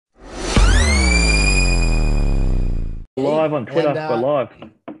live on Twitter. And, We're live.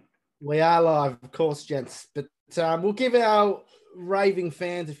 We are live, of course, gents. But we'll give our raving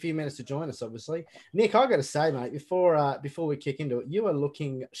fans a few minutes to join us, obviously. Nick, I got to say, mate, before we kick into it, you are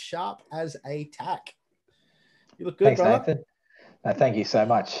looking sharp as a tack. You look good, Thanks, brother. Nathan. No, thank you so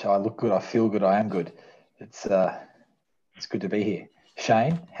much. I look good. I feel good. I am good. It's good to be here.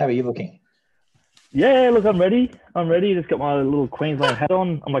 Shane, how are you looking? Yeah, look, I'm ready. Just got my little Queensland hat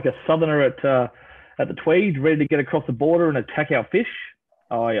on. I'm like a southerner at the Tweed, ready to get across the border and attack our fish.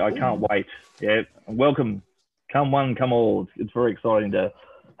 I can't wait. Yeah, welcome. Come one, come all. It's very exciting to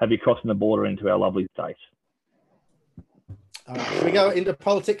have you crossing the border into our lovely state. All right, should we go into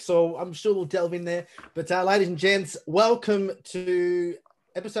politics, or I'm sure we'll delve in there. But ladies and gents, welcome to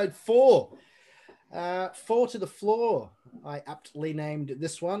episode 4. 4 to the floor. I aptly named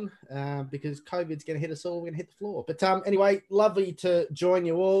this one because COVID's going to hit us all. We're going to hit the floor. But anyway, lovely to join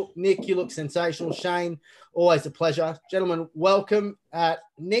you all. Nick, you look sensational. Shane, always a pleasure. Gentlemen, welcome.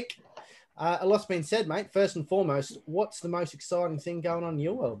 Nick, a lot's been said, mate. First and foremost, what's the most exciting thing going on in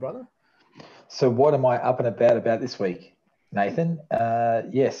your world, brother? So what am I up and about this week, Nathan?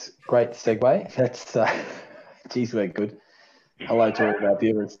 Yes, great segue. That's, geez, we're good. Hello to all of our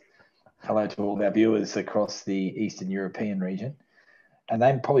viewers. Hello to all of our viewers across the Eastern European region. And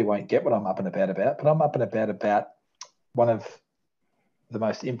they probably won't get what I'm up and about, but I'm up and about one of the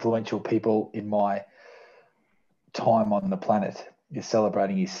most influential people in my time on the planet. Is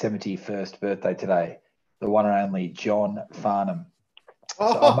celebrating his 71st birthday today, the one and only John Farnham.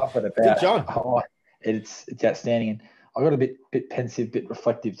 Oh, so I'm up and about. Good John. Oh, it's outstanding. And I got a bit pensive, bit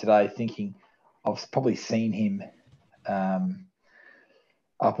reflective today, thinking I've probably seen him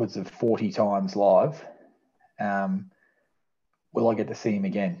upwards of 40 times live. Will I get to see him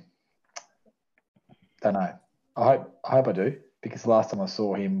again? Don't know. I hope I do, because the last time I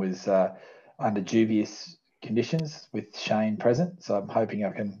saw him was under dubious conditions with Shane present. So I'm hoping I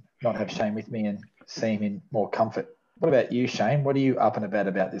can not have Shane with me and see him in more comfort. What about you, Shane? What are you up and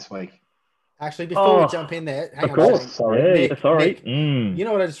about this week? Actually, before we jump in there, hang of on. Course. Shane. Sorry. Yeah, sorry. Nick, you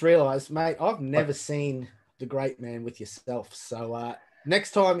know what I just realised, mate? I've never seen the great man with yourself. So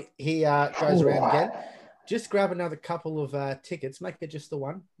next time he goes around again, just grab another couple of tickets, make it just the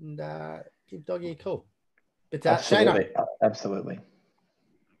one, and give Doggy a call. But Absolutely.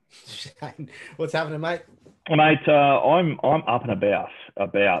 Shane, what's happening, mate? Mate, I'm up and about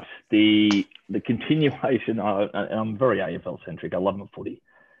the continuation. I'm very AFL centric. I love my footy,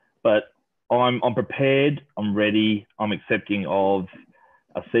 but I'm prepared. I'm ready. I'm accepting of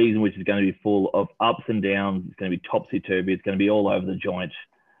a season which is going to be full of ups and downs. It's going to be topsy-turvy. It's going to be all over the joint.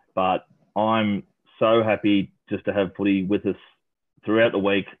 But I'm so happy just to have footy with us throughout the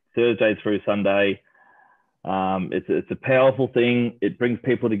week, Thursday through Sunday. It's a powerful thing. It brings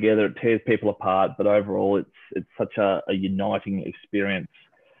people together. It tears people apart. But overall, it's such a uniting experience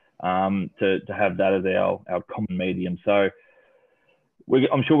to have that as our common medium. So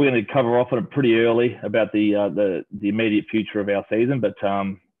I'm sure we're going to cover off on it pretty early about the immediate future of our season. But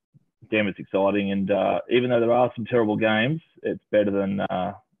damn, it's exciting. And even though there are some terrible games, it's better than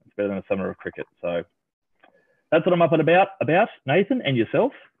a summer of cricket. So that's what I'm up and about. Nathan, and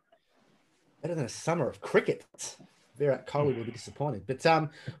yourself? Better than a summer of cricket. Virat Kohli will be disappointed. But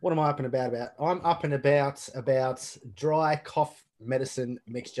what am I up and about? I'm up and about dry cough medicine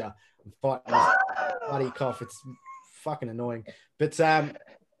mixture. I'm fighting this bloody cough. It's fucking annoying. But outside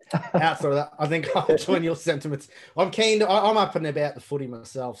of that, I think I'll join your sentiments. I'm keen. I'm up and about the footy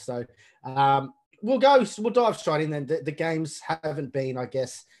myself. So we'll dive straight in then. The games haven't been, I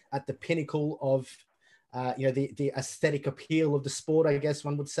guess, at the pinnacle of the aesthetic appeal of the sport, I guess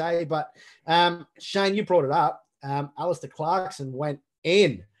one would say. But Shane, you brought it up. Alistair Clarkson went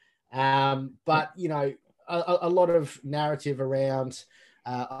in. But, a lot of narrative around,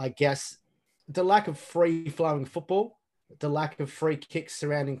 I guess, the lack of free-flowing football, the lack of free kicks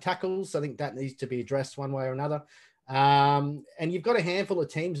surrounding tackles. I think that needs to be addressed one way or another. And you've got a handful of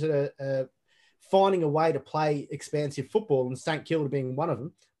teams that are finding a way to play expansive football, and St Kilda being one of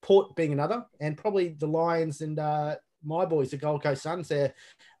them, Port being another, and probably the Lions and my boys, the Gold Coast Suns. They're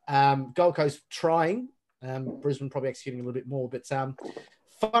Gold Coast trying, Brisbane probably executing a little bit more. But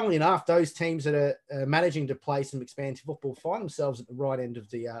funnily enough, those teams that are managing to play some expansive football find themselves at the right end of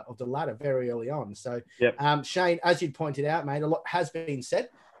the ladder very early on. So, yep. Shane, as you pointed out, mate, a lot has been said.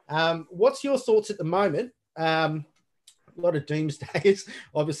 What's your thoughts at the moment? A lot of doomsdayers,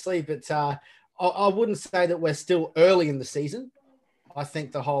 obviously, but I wouldn't say that we're still early in the season. I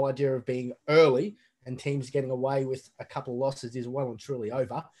think the whole idea of being early and teams getting away with a couple of losses is well and truly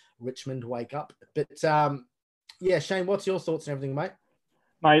over. Richmond, wake up. But, Shane, what's your thoughts and everything, mate?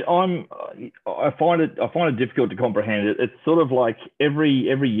 Mate, I find it difficult to comprehend it. It's sort of like every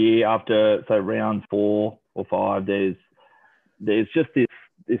year after say round 4 or 5, there's just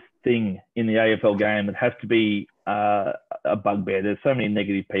this thing in the AFL game that has to be a bugbear. There's so many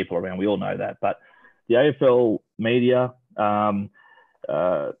negative people around. We all know that, but the AFL media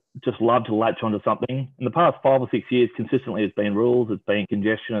just love to latch onto something. In the past 5 or 6 years, consistently, it's been rules, it's been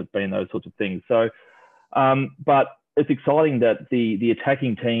congestion, it's been those sorts of things. So, but it's exciting that the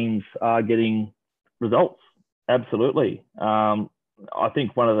attacking teams are getting results. Absolutely. I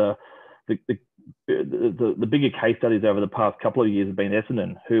think one of the bigger case studies over the past couple of years have been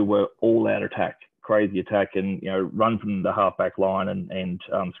Essendon, who were all out attack, crazy attack, and run from the half-back line and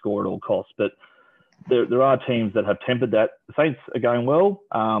score at all costs. But there are teams that have tempered that. The Saints are going well.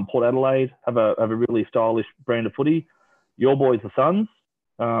 Port Adelaide have a really stylish brand of footy. Your boys, the Suns,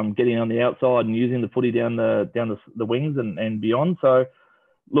 getting on the outside and using the footy down the wings and beyond. So,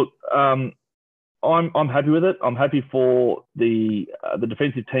 look, I'm happy with it. I'm happy for the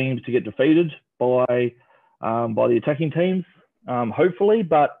defensive teams to get defeated by the attacking teams, hopefully.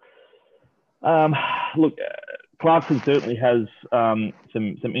 But look, Clarkson certainly has some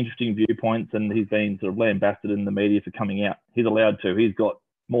interesting viewpoints, and he's been sort of lambasted in the media for coming out. He's allowed to. He's got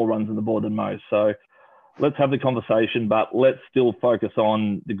more runs on the board than most. So let's have the conversation, but let's still focus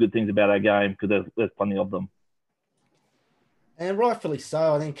on the good things about our game, because there's plenty of them. And rightfully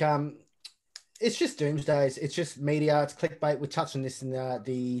so. I think it's just doomsdays. It's just media. It's clickbait. We touched on this in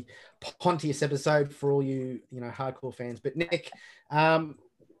the Pontius episode for all you hardcore fans. But Nick,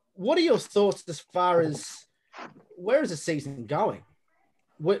 what are your thoughts as far as where is the season going?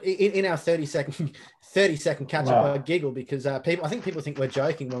 In our 30-second catch up, I giggle because I think people think we're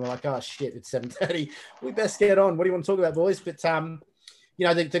joking when we're like, oh shit, it's 7:30. We best get on. What do you want to talk about, boys? But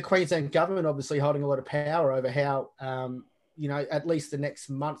the Queensland government obviously holding a lot of power over how at least the next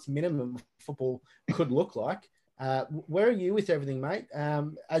month's minimum football could look like. Where are you with everything, mate?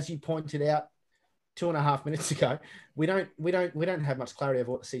 As you pointed out 2.5 minutes ago, we don't have much clarity of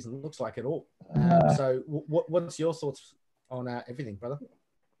what the season looks like at all. So what's your thoughts on everything, brother?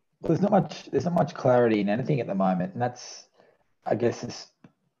 Well, there's not much clarity in anything at the moment, and that's, I guess,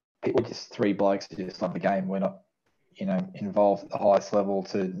 we're just three blokes who just love the game. We're not, involved at the highest level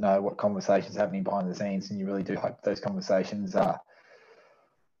to know what conversations are happening behind the scenes, and you really do hope those conversations are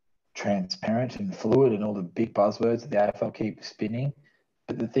transparent and fluid and all the big buzzwords that the AFL keep spinning.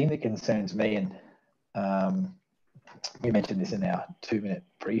 But the thing that concerns me, and we mentioned this in our 2-minute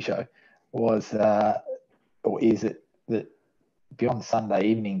pre-show, is it that beyond Sunday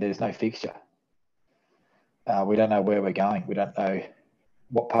evening, there's no fixture. We don't know where we're going. We don't know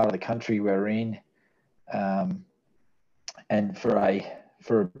what part of the country we're in. And for a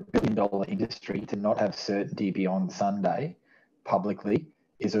 $1 billion industry to not have certainty beyond Sunday publicly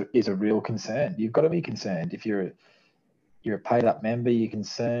is a real concern. You've got to be concerned. If you're a paid up member, you're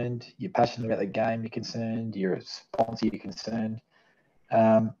concerned. You're passionate about the game, you're concerned. You're a sponsor, you're concerned.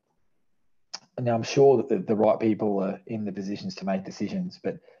 Now, I'm sure that the right people are in the positions to make decisions,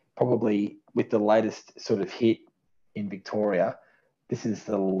 but probably with the latest sort of hit in Victoria, this is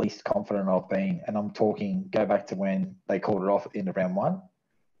the least confident I've been. And I'm talking, go back to when they called it off at the end of round 1.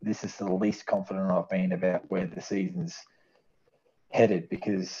 This is the least confident I've been about where the season's headed,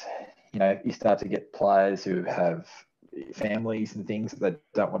 because, you start to get players who have families and things that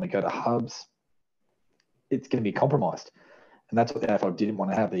don't want to go to hubs. It's going to be compromised. And that's what the AFL didn't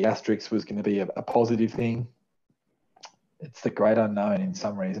want to have. The asterisk was going to be a positive thing. It's the great unknown in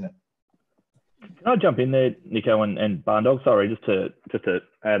summary, isn't it? Can I jump in there, Nico and Barndog? Sorry, just to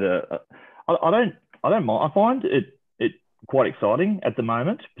add I don't mind. I find it quite exciting at the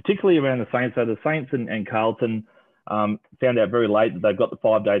moment, particularly around the Saints. So the Saints and Carlton found out very late that they've got the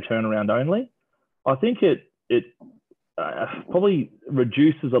 5-day turnaround only. I think it probably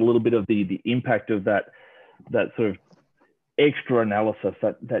reduces a little bit of the impact of that sort of extra analysis,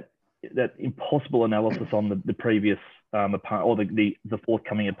 that impossible analysis on the previous opponent or the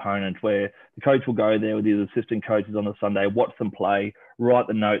forthcoming opponent, where the coach will go there with his assistant coaches on the Sunday, watch them play, write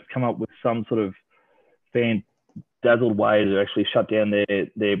the notes, come up with some sort of dazzled way to actually shut down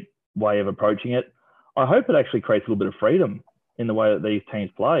their way of approaching it. I hope it actually creates a little bit of freedom in the way that these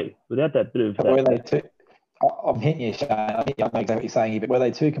teams play without that bit of. I'm hitting you, Shane. I think I know exactly what you're saying here, but were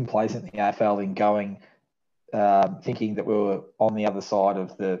they too complacent in the AFL in going, thinking that we were on the other side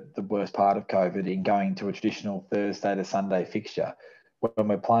of the worst part of COVID in going to a traditional Thursday to Sunday fixture when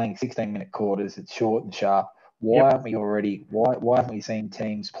we're playing 16-minute quarters? It's short and sharp. Why haven't we seen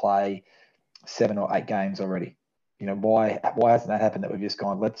teams play 7 or 8 games already? why hasn't that happened? That we've just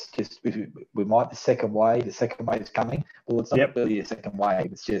gone, we might the second wave is coming. Well, it's not really a second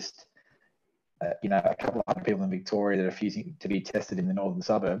wave. It's just a couple of hundred people in Victoria that are refusing to be tested in the northern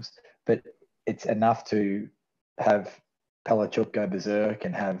suburbs, but it's enough to have Palachuk go berserk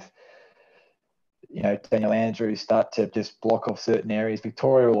and have Daniel Andrews start to just block off certain areas.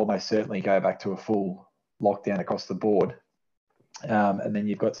 Victoria will almost certainly go back to a full lockdown across the board. And then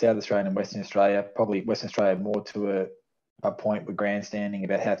you've got South Australia and Western Australia, probably Western Australia more to a point with grandstanding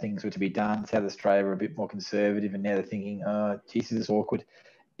about how things were to be done. South Australia were a bit more conservative, and now they're thinking, geez, this is awkward.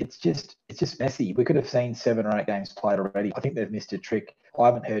 It's just messy. We could have seen 7 or 8 games played already. I think they've missed a trick. I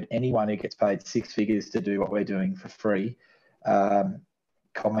haven't heard anyone who gets paid 6 figures to do what we're doing for free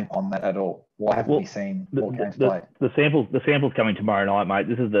comment on that at all. Why haven't we seen more games played? The sample's coming tomorrow night, mate.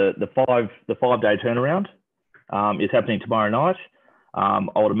 This is the 5-day turnaround. Is happening tomorrow night. I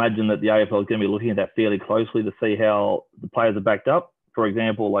would imagine that the AFL is going to be looking at that fairly closely to see how the players are backed up. For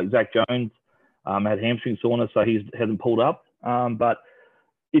example, like Zach Jones had hamstring soreness, so he hasn't pulled up. But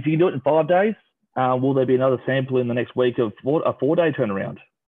if you can do it in 5 days, will there be another sample in the next week of a 4-day turnaround?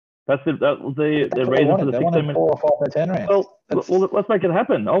 That's the reason for the 16 minutes. 4 or 5 day turnaround. Well, let's make it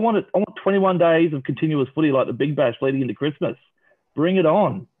happen. I want 21 days of continuous footy like the Big Bash leading into Christmas. Bring it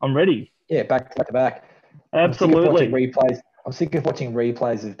on. I'm ready. Yeah, back to back. Absolutely. I'm sick of watching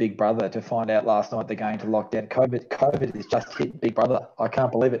replays of Big Brother to find out last night they're going to lockdown. COVID has just hit Big Brother. I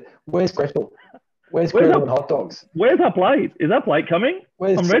can't believe it. Where's Gretel? Where's Gretel and hot dogs? Where's our plate? Is our plate coming?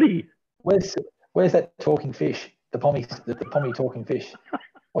 I'm ready. Where's that talking fish? The pommy talking fish.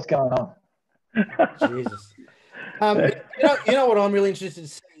 What's going on? Jesus. You know what I'm really interested to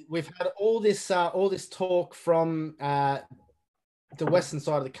see? We've had all this talk from the western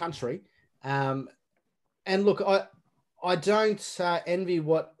side of the country. And look, I don't envy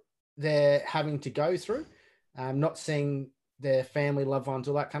what they're having to go through. Not seeing their family, loved ones,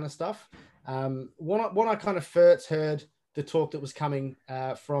 all that kind of stuff. When I kind of first heard the talk that was coming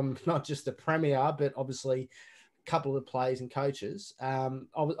from not just the Premier, but obviously a couple of the players and coaches, I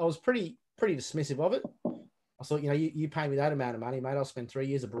was pretty dismissive of it. I thought, you pay me that amount of money, mate, I'll spend 3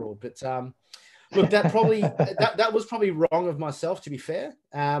 years abroad. But look, that was probably wrong of myself, to be fair.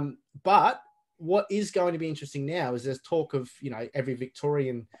 But what is going to be interesting now is there's talk of, every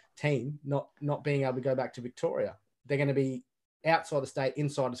Victorian team not being able to go back to Victoria. They're going to be outside the state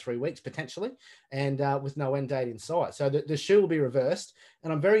inside of 3 weeks, potentially, and with no end date in sight. So the shoe will be reversed.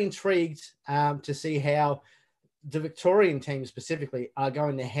 And I'm very intrigued to see how the Victorian team specifically are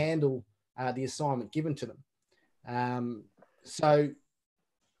going to handle the assignment given to them. So,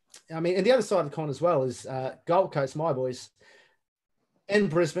 I mean, and the other side of the coin as well is Gold Coast, my boys, and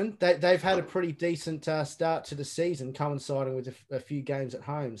Brisbane, they've had a pretty decent start to the season, coinciding with a few games at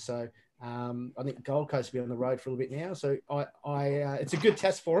home. So I think Gold Coast will be on the road for a little bit now. So it's a good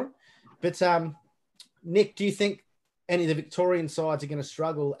test for them. But Nick, do you think any of the Victorian sides are going to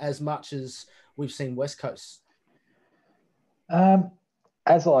struggle as much as we've seen West Coast?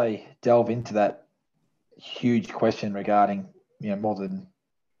 As I delve into that huge question regarding, more than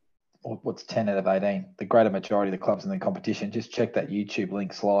what's 10 out of 18, the greater majority of the clubs in the competition, just check that YouTube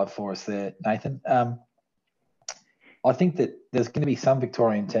link live for us there, Nathan. I think that there's going to be some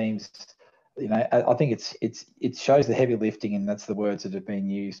Victorian teams, I think it shows the heavy lifting, and that's the words that have been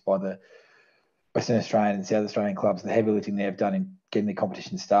used by the Western Australian and South Australian clubs, the heavy lifting they've done in getting the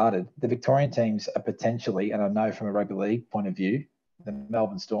competition started. The Victorian teams are potentially, and I know from a rugby league point of view, the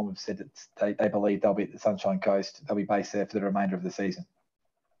Melbourne Storm have said that they believe they'll be at the Sunshine Coast. They'll be based there for the remainder of the season.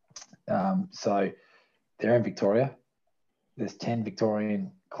 So they're in Victoria. There's 10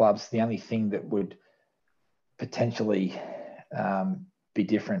 Victorian clubs. The only thing that would potentially be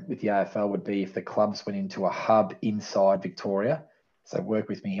different with the AFL would be if the clubs went into a hub inside Victoria. So work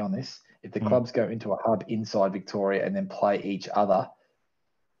with me on this. If the clubs go into a hub inside Victoria and then play each other,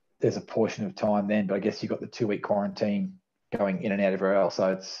 there's a portion of time then, but I guess you've got the 2-week quarantine going in and out everywhere else.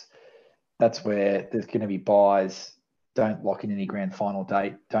 So that's where there's going to be buys. Don't lock in any grand final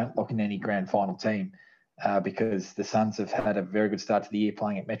date. Don't lock in any grand final team because the Suns have had a very good start to the year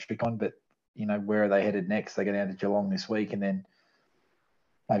playing at Metricon, but, where are they headed next? They go down to Geelong this week and then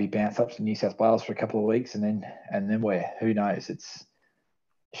maybe bounce up to New South Wales for a couple of weeks and then where? Who knows?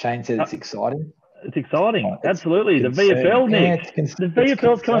 Shane said it's exciting. It's exciting. Absolutely. The VFL, Nick. The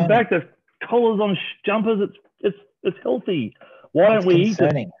VFL's coming back. There's collars on jumpers. It's healthy. Why don't we eat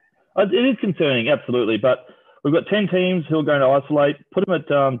it? It is concerning, absolutely. But we've got 10 teams who are going to isolate, put them at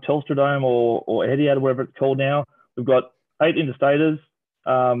Telstra Dome or Etihad or wherever it's called now. We've got 8 interstaters.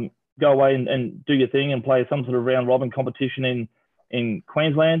 Go away and do your thing and play some sort of round robin competition in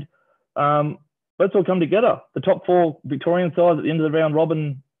Queensland. But let's all come together. The top 4 Victorian sides at the end of the round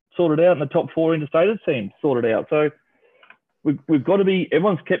robin sorted out, and the top 4 interstate teams sorted out. So we've got to be.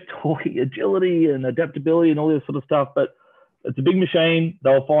 Everyone's kept talking agility and adaptability and all this sort of stuff, but it's a big machine.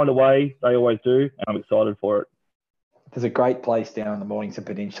 They'll find a way. They always do, and I'm excited for it. There's a great place down the Mornington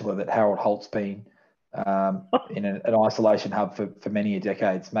Peninsula that Harold Holt's been in an isolation hub for many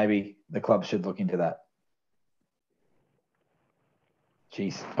decades. Maybe the club should look into that.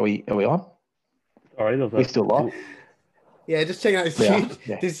 Jeez, are we on? Sorry, we still live? Yeah, just checking out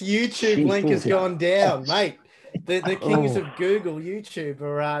this YouTube link has gone down, mate. The kings of Google, YouTube,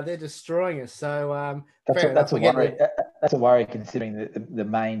 are they're destroying us. So that's a worry. That's a worry, considering the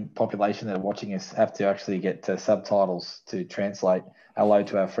main population that are watching us have to actually get subtitles to translate hello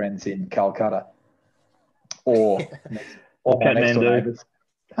to our friends in Calcutta or my next door neighbours.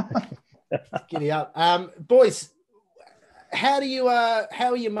 Giddy up, boys. How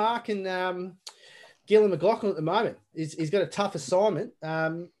are you marking Gillon McLachlan at the moment? He's got a tough assignment.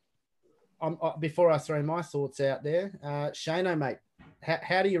 Before I throw my thoughts out there, Shano, mate,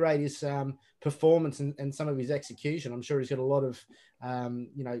 how do you rate his performance and some of his execution? I'm sure he's got a lot of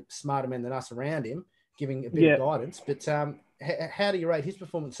smarter men than us around him, giving a bit of guidance. But how do you rate his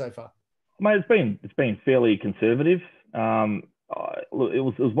performance so far? Mate, it's been fairly conservative. It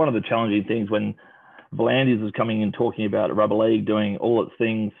was one of the challenging things when V'landys was coming in talking about rugby league doing all its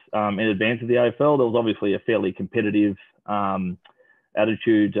things in advance of the AFL. There was obviously a fairly competitive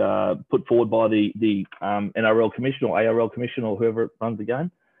attitude put forward by the NRL commission or ARL commission or whoever runs the game.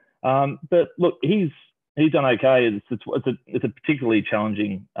 But look, he's done okay. It's a particularly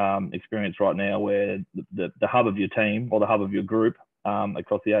challenging experience right now, where the hub of your team or the hub of your group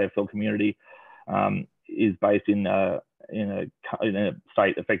across the AFL community is based in a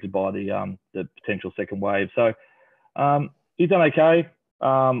state affected by the potential second wave. So he's done okay.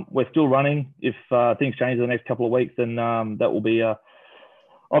 We're still running. If things change in the next couple of weeks, then that will be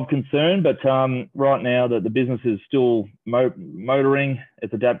of concern. But right now, the business is still motoring.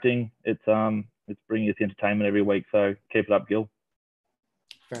 It's adapting. It's bringing us entertainment every week. So keep it up, Gil.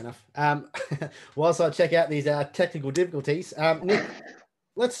 Fair enough. Whilst I check out these technical difficulties, Nick,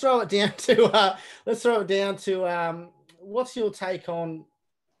 let's throw it down to what's your take on?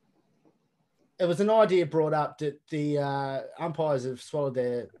 It was an idea brought up that the umpires have swallowed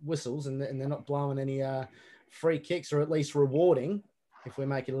their whistles and they're not blowing any free kicks, or at least rewarding, if we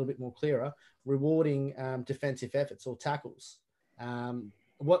make it a little bit more clearer, rewarding defensive efforts or tackles.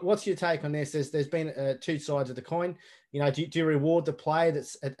 What's your take on this? There's been two sides of the coin. Do you reward the player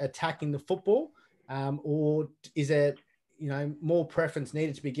that's attacking the football, or is there more preference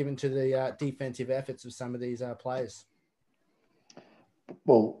needed to be given to the defensive efforts of some of these players?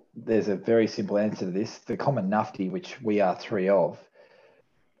 Well, there's a very simple answer to this. The common nufty, which we are 3 of,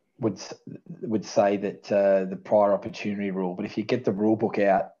 would say that the prior opportunity rule. But if you get the rule book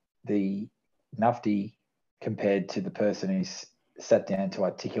out, the nufty compared to the person who's sat down to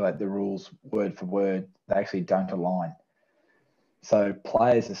articulate the rules word for word, they actually don't align. So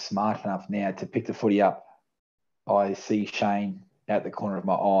players are smart enough now to pick the footy up. I see Shane out the corner of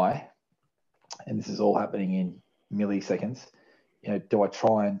my eye, and this is all happening in milliseconds. Do I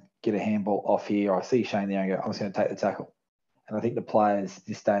try and get a handball off here? I see Shane there and go, I'm just going to take the tackle. And I think the players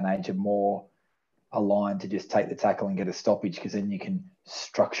this day and age are more aligned to just take the tackle and get a stoppage, because then you can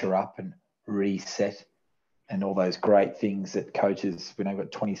structure up and reset and all those great things that coaches, we've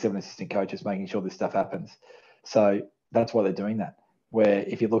got 27 assistant coaches making sure this stuff happens. So that's why they're doing that. Where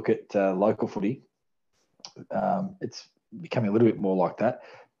if you look at local footy, it's becoming a little bit more like that.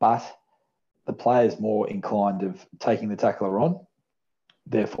 But the player's more inclined of taking the tackler on.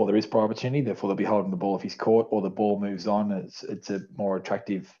 Therefore, there is prior opportunity. Therefore, they'll be holding the ball if he's caught, or the ball moves on. It's a more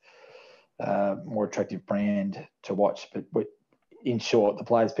attractive brand to watch. But in short, the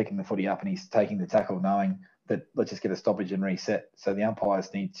player's picking the footy up and he's taking the tackle, knowing that let's just get a stoppage and reset. So the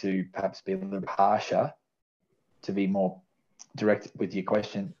umpires need to perhaps be a little bit harsher, to be more direct with your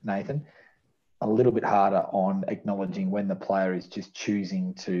question, Nathan. A little bit harder on acknowledging when the player is just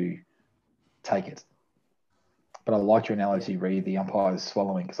choosing to take it. But I like your analogy, Reed, the umpires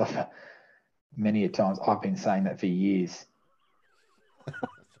swallowing, because many a times I've been saying that for years.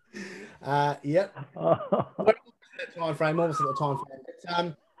 Yep. Time frame, almost at the time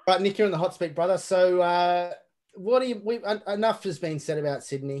frame. Right, Nick, you're in the hot speak, brother. So, enough has been said about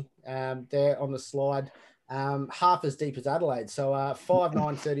Sydney. There on the slide, half as deep as Adelaide. So,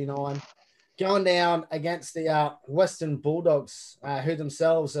 5-9-39, going down against the Western Bulldogs, who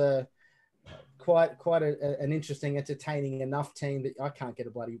themselves are quite an interesting, entertaining enough team that I can't get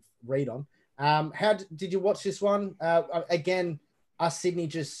a bloody read on. How did you watch this one? Again, are Sydney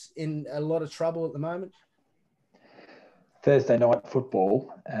just in a lot of trouble at the moment? Thursday night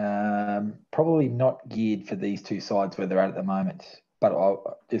football, probably not geared for these two sides where they're at the moment. But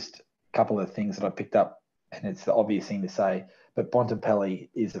just a couple of things that I picked up, and it's the obvious thing to say, but Bontempelli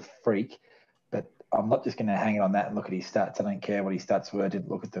is a freak. But I'm not just going to hang it on that and look at his stats. I don't care what his stats were, I didn't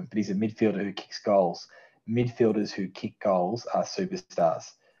look at them. But he's a midfielder who kicks goals. Midfielders who kick goals are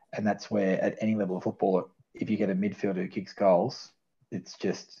superstars. And that's where, at any level of football, if you get a midfielder who kicks goals, it's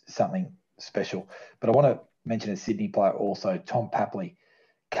just something special. But I want to mention a Sydney player also, Tom Papley.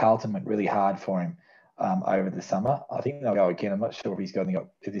 Carlton went really hard for him over the summer. I think they'll go again. I'm not sure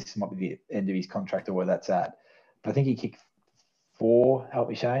if this might be the end of his contract or where that's at. But I think he kicked 4, help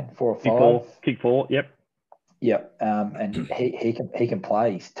me Shane, 4 or 5. Kick 4, yep. Yep. And he can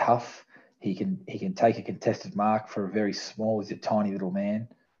play. He's tough. He can take a contested mark for a very small, he's a tiny little man.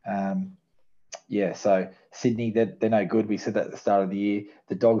 So Sydney, they're no good. We said that at the start of the year.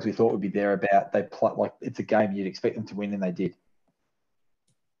 The Dogs we thought would be thereabout. They play like it's a game you'd expect them to win, and they did.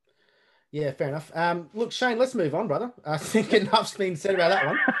 Yeah, fair enough. Look, Shane, let's move on, brother. I think enough's been said about that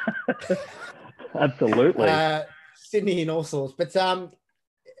one. Absolutely. Sydney in all sorts. But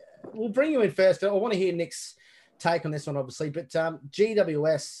we'll bring you in first. I want to hear Nick's take on this one, obviously. But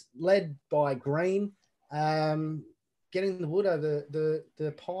GWS, led by Green, getting the wood over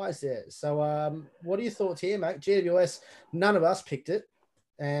the Pies there. So what are your thoughts here, mate? GWS, none of us picked it.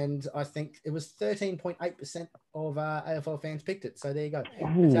 And I think it was 13.8% of AFL fans picked it. So there you go.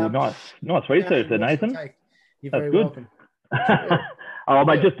 Ooh, nice research there, Nathan. You're very welcome. Oh,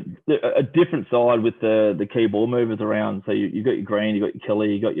 mate, just a different side with the key ball movers around. So you got your Green, you got your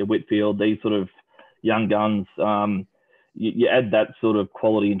Kelly, you got your Whitfield, these sort of young guns. You add that sort of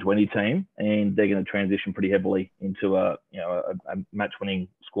quality into any team, and they're going to transition pretty heavily into a match-winning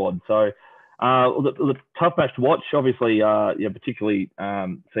squad. So the tough match to watch, obviously, particularly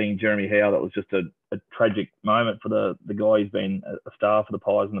seeing Jeremy Howe. That was just a tragic moment for the guy who's been a star for the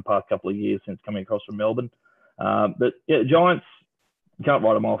Pies in the past couple of years since coming across from Melbourne. But yeah, Giants, you can't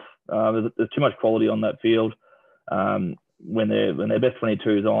write them off. There's too much quality on that field. When their best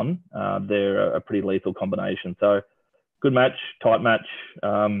 22 is on, they're a pretty lethal combination. So good match, tight match.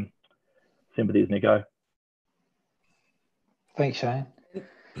 Sympathies, Nico. Thanks, Shane.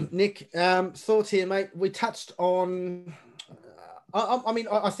 Nick, thoughts here, mate. We touched on.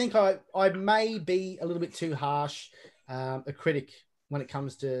 I think I may be a little bit too harsh, a critic when it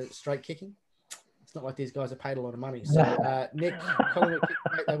comes to straight kicking. It's not like these guys are paid a lot of money. So, Nick, Collingwood kicked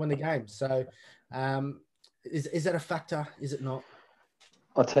great, they won the game. So, is that a factor? Is it not?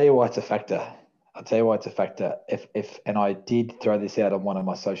 I'll tell you why it's a factor. If and I did throw this out on one of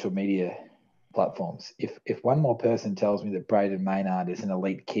my social media platforms. If one more person tells me that Braden Maynard is an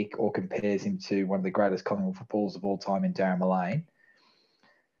elite kick or compares him to one of the greatest Collingwood footballers of all time in Darren Mullane,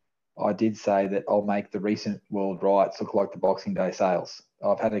 I did say that I'll make the recent world riots look like the Boxing Day sales.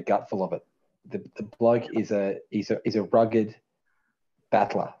 I've had a gutful of it. The bloke is a rugged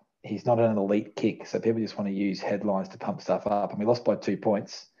battler. He's not an elite kick, so people just want to use headlines to pump stuff up. And we lost by 2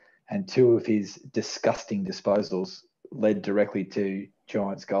 points, and 2 of his disgusting disposals led directly to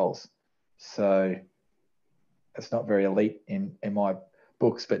Giants goals. So it's not very elite in my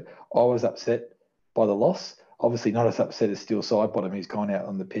books, but I was upset by the loss. Obviously not as upset as Steele Sidebottom, who's gone out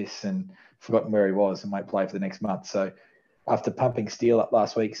on the piss and forgotten where he was and won't play for the next month. So after pumping Steele up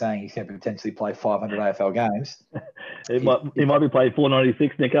last week saying he's going to potentially play 500 AFL games. He might be playing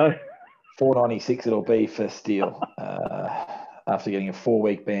 496, Nico. 496 it'll be for Steele after getting a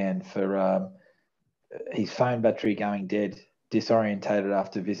 4-week ban for his phone battery going dead, disorientated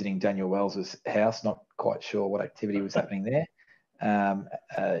after visiting Daniel Wells's house. Not quite sure what activity was happening there. Half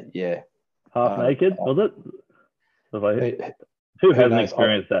naked, was it? Who hasn't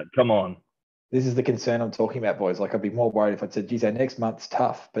experienced that? Come on. This is the concern I'm talking about, boys. Like, I'd be more worried if I said, geez, our next month's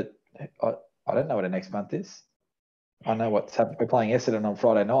tough, but I don't know what our next month is. I know what's happening. We're playing Essendon on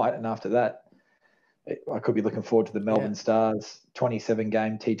Friday night, and after that, I could be looking forward to the Melbourne Stars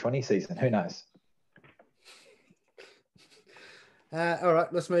 27-game T20 season. Who knows? All right,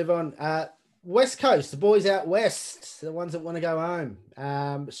 let's move on. West Coast, the boys out west, the ones that want to go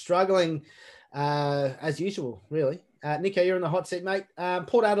home, struggling as usual, really. Nico, you're in the hot seat, mate.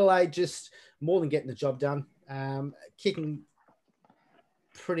 Port Adelaide just more than getting the job done, kicking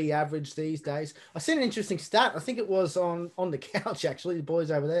pretty average these days. I seen an interesting stat. I think it was on the couch, actually, the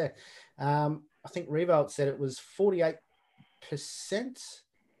boys over there. I think Revolt said it was 48%.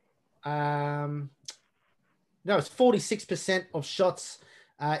 No, it's 46% of shots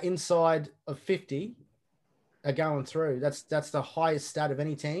inside of 50 are going through. That's the highest stat of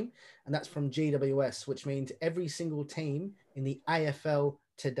any team, and that's from GWS, which means every single team in the AFL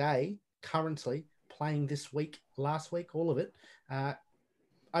today, currently playing this week, last week, all of it,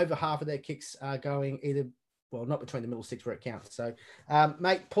 over half of their kicks are going either, well, not between the middle six where it counts. So,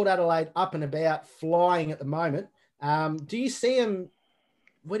 mate, Port Adelaide up and about, flying at the moment. Do you see him?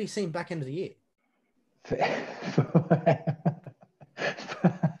 Where do you see him back end of the year?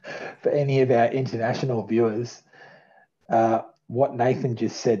 For any of our international viewers, what Nathan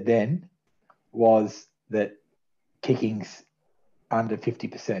just said then was that kicking's under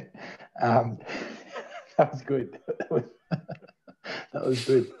 50%. That was good. That was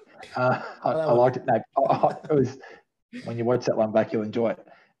good. I liked it. Nate. It was, when you watch that one back, you'll enjoy it.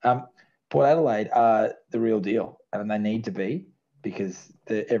 Port Adelaide are the real deal, and they need to be, because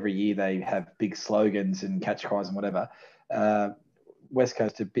every year they have big slogans and catch cries and whatever. West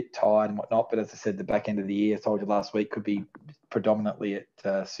Coast are a bit tired and whatnot, but as I said, the back end of the year, I told you last week, could be predominantly at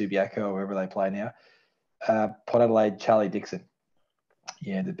Subiaco or wherever they play now. Port Adelaide, Charlie Dixon.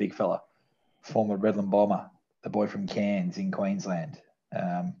 Yeah, the big fella. Former Redland Bomber, the boy from Cairns in Queensland.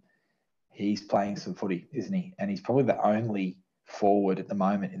 He's playing some footy, isn't he? And he's probably the only forward at the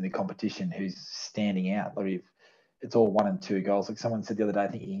moment in the competition who's standing out. Like, it's all 1 and 2 goals. Like someone said the other day, I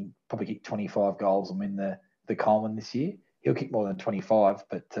think he can probably kick 25 goals and win the Coleman this year. He'll kick more than 25,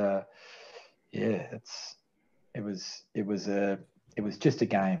 but yeah, it was just a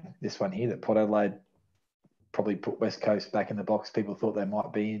game, this one here, that Port Adelaide probably put West Coast back in the box people thought they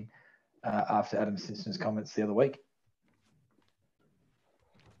might be in after Adam Simpson's comments the other week.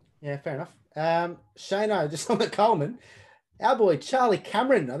 Yeah, fair enough. Shano, just on the Coleman, our boy Charlie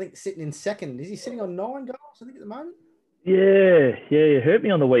Cameron, I think, sitting in second. Is he sitting on 9 goals, I think, at the moment? Yeah, it hurt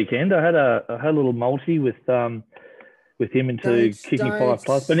me on the weekend. I had a little multi with him into kicking 5+.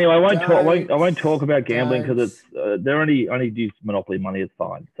 But anyway, I won't talk about gambling because it's they're only use Monopoly money. It's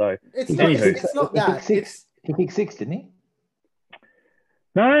fine. So it's not that. He kicked 6, didn't he?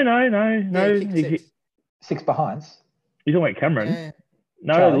 No. Yeah, He kicked 6 behinds. You're talking about Cameron? Yeah.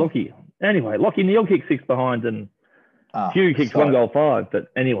 No, Charlie. Lockie. Anyway, Lockie Neal kicked 6 behinds and Hugh kicked 1 goal 5. But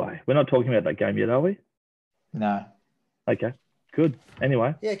anyway, we're not talking about that game yet, are we? No. Okay, good.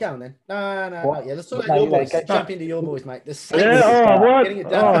 Anyway. Yeah, go on then. No. Yeah, let's talk about your boys. Jump into your boys, mate. What?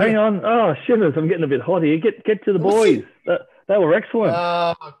 Oh, hang on. Oh, shivers. I'm getting a bit hot here. Get to the boys. They were excellent.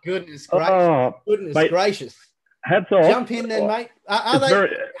 Oh, goodness gracious. Gracious. Hats off. Jump in then, mate. Are they?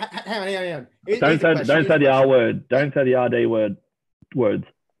 Hang on. Don't say the R word. Don't say the RD word. Words.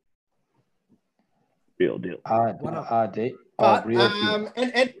 Real deal. RD. But, real deal.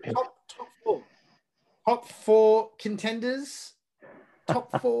 And top 4 contenders.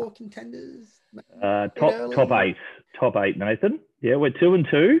 Top 4 contenders. Top 8. Top 8, Nathan. Yeah, we're 2 and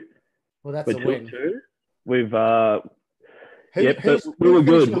 2. Well, that's we're a win. 2 and 2. We've we were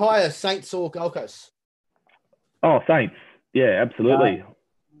good. Higher, Saints or Gold Coast? Oh, Saints. Yeah, absolutely.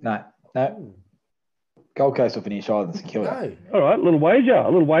 No. Gold Coast will finish higher than St Kilda. No. All right, a little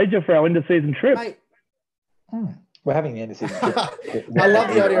wager for our end of season trip. Mate. We're having the end of season trip. I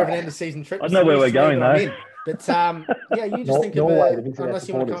love the idea of an end of season trip. I know where we're going though. But yeah, you just think Norway, of unless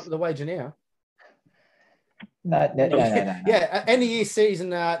you want to come up with a wager now. No. Yeah, end of year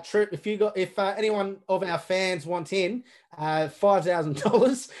season trip. If anyone of our fans wants in,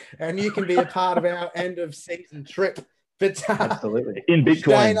 $5,000, and you can be a part of our end of season trip. But absolutely in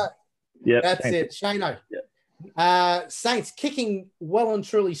Bitcoin. Yeah, that's it, Shano. Yep. Saints kicking well and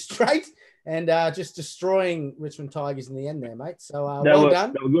truly straight, and just destroying Richmond Tigers in the end there, mate. So well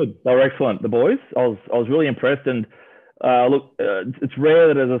done. They were good. They were excellent, the boys. I was really impressed. And look, it's rare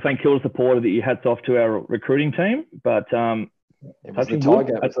that as a St Kilda supporter that you hats off to our recruiting team. But it was the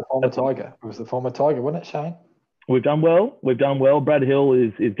Tiger. It was the former Tiger. It was the former Tiger, wasn't it, Shane? We've done well. Brad Hill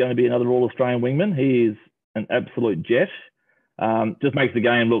is going to be another All-Australian wingman. He is an absolute jet. Just makes the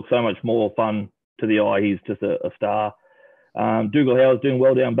game look so much more fun to the eye. He's just a star. Dougal Howe's doing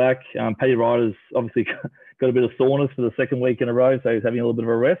well down back. Paddy Ryder's obviously got a bit of soreness for the second week in a row, so he's having a little bit of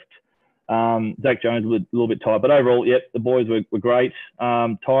a rest. Zach Jones a little bit tired, but overall, yep, the boys were great.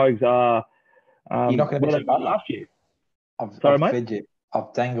 Tigers are you're not going to mention Butler last year. Sorry, mate.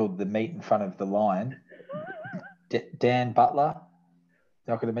 I've dangled the meat in front of the lion. Dan Butler.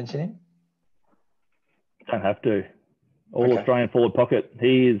 You're not going to mention him? Don't have to. All-Australian forward pocket.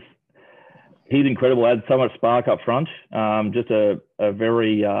 He's incredible. Adds so much spark up front. Just a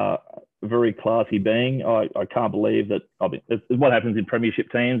very classy being. I can't believe that. I mean, it's what happens in premiership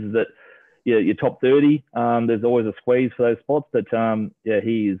teams is that you're top 30. There's always a squeeze for those spots, but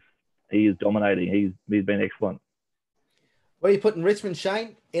he is dominating. He's been excellent. Where are you putting Richmond,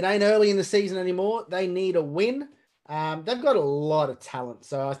 Shane? It ain't early in the season anymore. They need a win. They've got a lot of talent,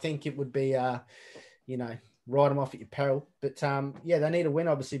 so I think it would be, ride them off at your peril. But they need a win,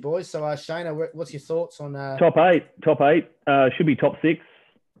 obviously, boys. So, Shane, what's your thoughts on top eight? Should be top 6.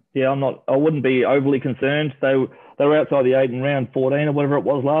 Yeah, I wouldn't be overly concerned. They were outside the 8 in round 14 or whatever it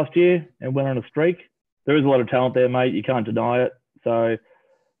was last year and went on a streak. There is a lot of talent there, mate. You can't deny it. So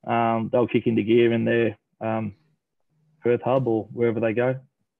they'll kick into gear in their Perth hub or wherever they go.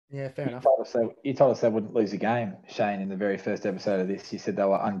 Yeah, fair enough. You told us they wouldn't lose a game, Shane, in the very first episode of this. You said they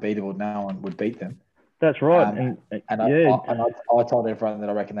were unbeatable. No one would beat them. That's right. I told everyone that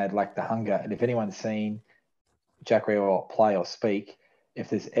I reckon they'd lack the hunger. And if anyone's seen Jack Riewoldt play or speak, if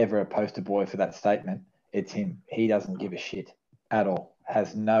there's ever a poster boy for that statement, it's him. He doesn't give a shit at all.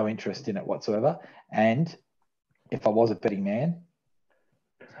 Has no interest in it whatsoever. And if I was a betting man,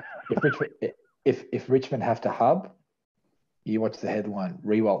 if Richmond have to hub, you watch the headline,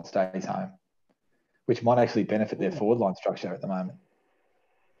 Riewoldt stays home, which might actually benefit their forward line structure at the moment.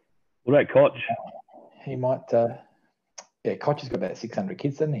 What about Koch? He might, Koch has got about 600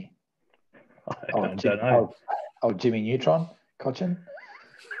 kids, doesn't he? I don't know. Jimmy Neutron, Cochin.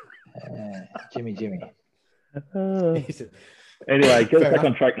 Jimmy. Anyway, get us back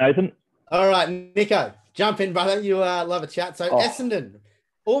on track, Nathan. All right, Nico, jump in, brother. You love a chat. So Essendon,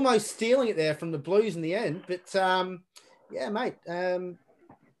 almost stealing it there from the Blues in the end. But, mate, I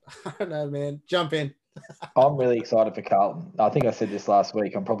don't know, man. Jump in. I'm really excited for Carlton. I think I said this last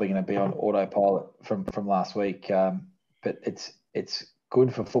week. I'm probably going to be on autopilot from last week. But it's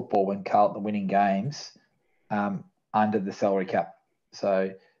good for football when Carlton are winning games under the salary cap.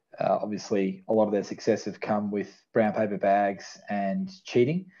 So obviously a lot of their success have come with brown paper bags and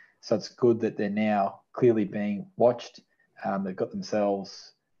cheating. So it's good that they're now clearly being watched. They've got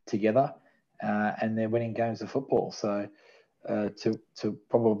themselves together and they're winning games of football. So to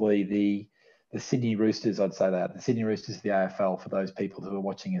probably the Sydney Roosters, I'd say that. The Sydney Roosters of the AFL, for those people who are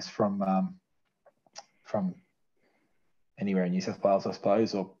watching us from anywhere in New South Wales, I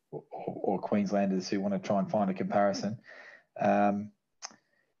suppose, or Queenslanders who want to try and find a comparison.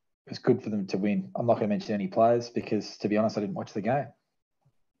 It was good for them to win. I'm not going to mention any players because, to be honest, I didn't watch the game.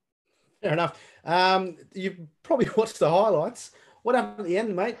 Fair enough. You probably watched the highlights. What happened at the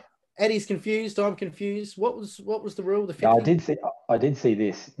end, mate? Eddie's confused. I'm confused. What was the rule? The 50? No, I did see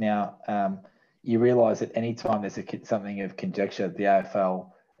this. Now, you realise that any time there's something of conjecture, the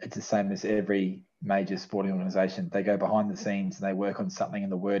AFL, it's the same as every major sporting organisation. They go behind the scenes and they work on something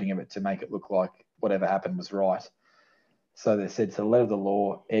and the wording of it to make it look like whatever happened was right. So they said, to the letter of the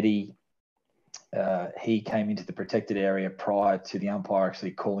law, Eddie, he came into the protected area prior to the umpire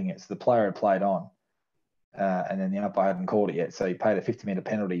actually calling it. So the player had played on and then the umpire hadn't called it yet. So he paid a 50-metre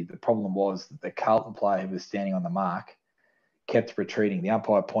penalty. The problem was that the Carlton player who was standing on the mark kept retreating. The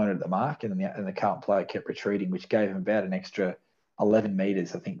umpire pointed at the mark and the Carlton player kept retreating, which gave him about an extra 11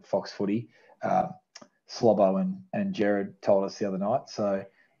 metres, I think Fox Footy. Slobbo and Jared told us the other night. So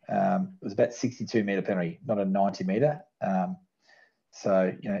it was about 62-metre penalty, not a 90-metre.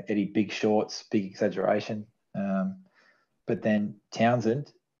 So, Eddie, big shorts, big exaggeration. But then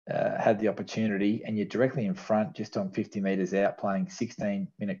Townsend had the opportunity and you're directly in front just on 50 metres out playing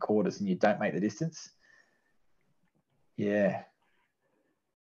 16-minute quarters and you don't make the distance. Yeah,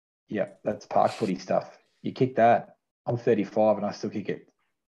 that's park footy stuff. You kick that. I'm 35 and I still kick it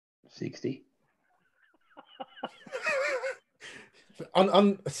 60.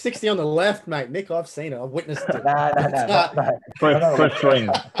 I'm 60 on the left, mate. Nick, I've seen it. I've witnessed it. No.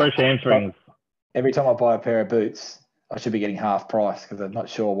 Fresh hamstrings. Every time I buy a pair of boots, I should be getting half price because I'm not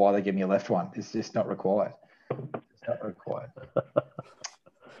sure why they give me a left one. It's just not required. It's not required.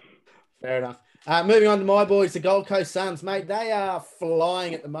 Fair enough. Moving on to my boys, the Gold Coast Suns, mate. They are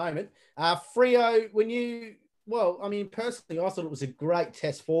flying at the moment. Freo, personally, I thought it was a great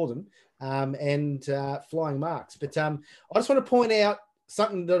test for them and flying marks. But I just want to point out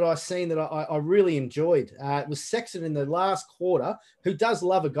something that I've seen that I really enjoyed. It was Sexton in the last quarter, who does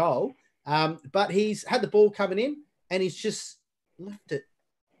love a goal, but he's had the ball coming in and he's just left it,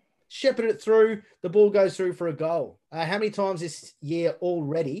 shepherded it through. The ball goes through for a goal. How many times this year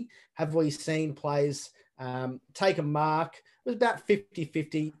already have we seen players take a mark? It was about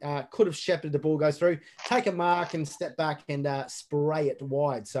 50-50. Could have shepherded, the ball goes through, take a mark and step back and spray it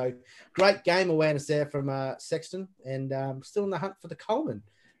wide. So great game awareness there from Sexton and still in the hunt for the Coleman.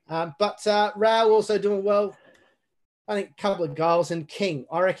 But Rao also doing well. I think a couple of goals. And King,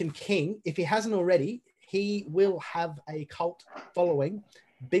 I reckon King, if he hasn't already, he will have a cult following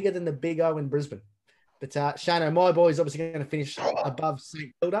bigger than the Big O in Brisbane. But Shano, my boy's obviously going to finish above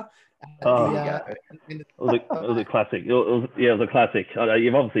St Kilda. Oh, it was a classic. It was a classic.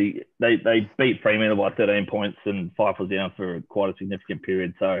 You've obviously they beat Fremantle by 13 points, and Fife was down for quite a significant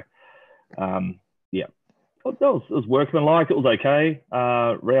period. So, yeah, it was workmanlike. It was okay.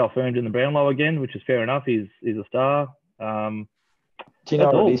 Ralph earned in the Brownlow again, which is fair enough. He's a star. Do you know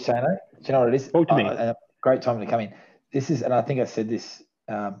what it is, Shano? Do you know what it is? Talk to me. Great time to come in. This is, and I think I said this,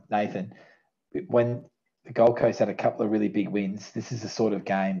 Nathan, when the Gold Coast had a couple of really big wins, this is the sort of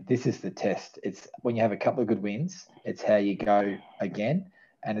game, this is the test. It's when you have a couple of good wins, it's how you go again.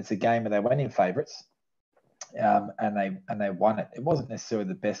 And it's a game where they went in favourites, and they won it. It wasn't necessarily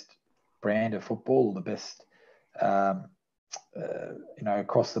the best brand of football, the best,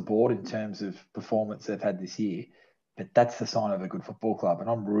 across the board in terms of performance they've had this year. But that's the sign of a good football club. And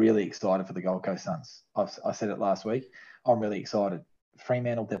I'm really excited for the Gold Coast Suns. I said it last week. I'm really excited.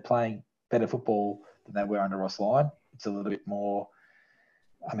 Fremantle, they're playing better football than they were under Ross Lyon. It's a little bit more,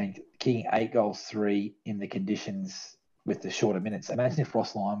 kicking 8 goals, 3 in the conditions with the shorter minutes. Imagine if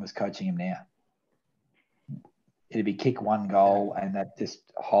Ross Lyon was coaching him now. It'd be kick 1 goal and that just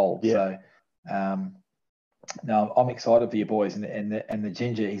hold. Yeah. So, no, I'm excited for your boys. And the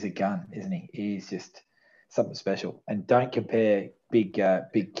Ginger, he's a gun, isn't he? He's just something special. And don't compare Big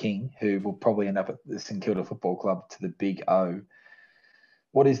King, who will probably end up at the St Kilda Football Club, to the Big O.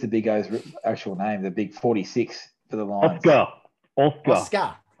 What is the Big O's actual name? The Big 46 for the Lions.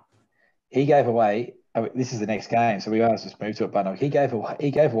 Oscar. He gave away. This is the next game, so we might just move to it. But he gave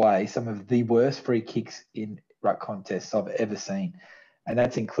away some of the worst free kicks in ruck contests I've ever seen, and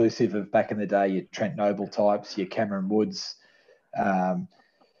that's inclusive of back in the day your Trent Noble types, your Cameron Woods.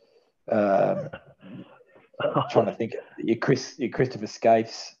 Trying to think, your Christopher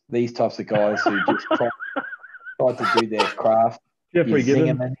Scaife, these types of guys who just tried to do their craft. Jeffrey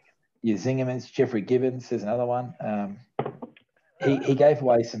Gibbons. Your Zingermans, Jeffrey Gibbons, there's another one. He gave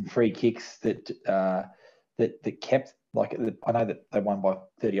away some free kicks that kept, like, I know that they won by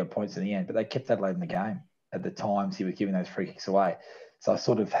 30 odd points in the end, but they kept Adelaide in the game at the times he was giving those free kicks away. So I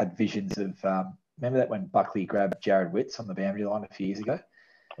sort of had visions of, remember that when Buckley grabbed Jared Witts on the boundary line a few years ago?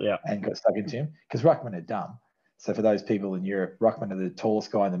 Yeah. And got stuck into him? Because ruckmen are dumb. So for those people in Europe, ruckmen are the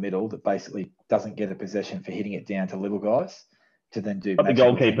tallest guy in the middle that basically doesn't get a possession for hitting it down to little guys to then do. But the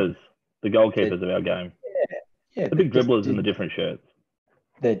goalkeepers of our game. Yeah. The big dribblers in the different shirts.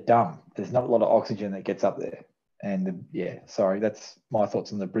 They're dumb. There's not a lot of oxygen that gets up there. And that's my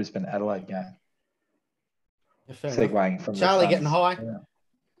thoughts on the Brisbane Adelaide game. Segueing from Charlie getting high. Yeah.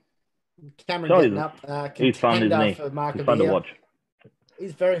 Cameron getting up. He's fun, isn't he? He's fun to watch.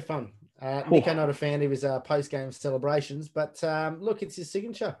 He's very fun. Nico, not a fan of his post-game celebrations, but look, it's his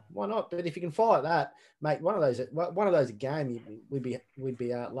signature. Why not? But if you can fire that, mate, one of those a game, we'd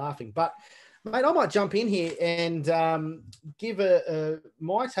be laughing. But mate, I might jump in here and give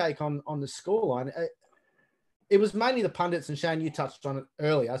my take on the scoreline. It was mainly the pundits, and Shane, you touched on it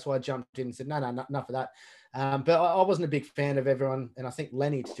earlier, so I jumped in and said, no, enough of that. But I wasn't a big fan of everyone, and I think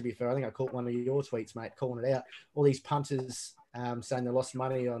Lenny, to be fair, I think I caught one of your tweets, mate, calling it out. All these punters saying they lost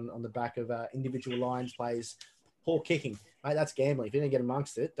money on the back of individual Lions players, poor kicking. Mate, that's gambling. If you don't get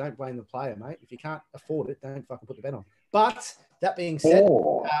amongst it, don't blame the player, mate. If you can't afford it, don't fucking put the bet on. But that being said,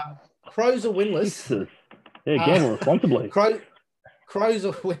 Crows are winless. Yeah, gamble responsibly. Crows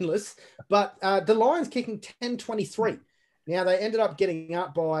are winless, but the Lions kicking 10-23. Now, they ended up getting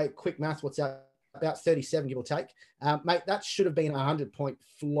up by quick math, about 37, give or take. Mate, that should have been a 100-point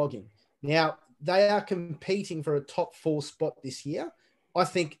flogging. Now, they are competing for a top 4 spot this year. I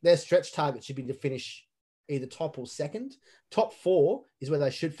think their stretch target should be to finish either top or second. Top 4 is where they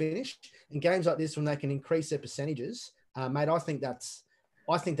should finish. In games like this, when they can increase their percentages, mate, I think that's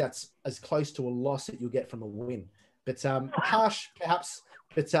as close to a loss that you'll get from a win. But harsh, perhaps.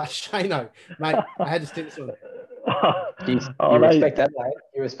 But Shano, mate, I had to stick this one. You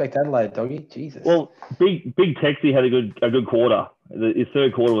respect Adelaide, doggy. Jesus. Well, Big Texie had a good quarter. His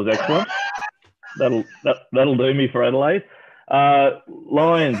third quarter was excellent. That'll do me for Adelaide.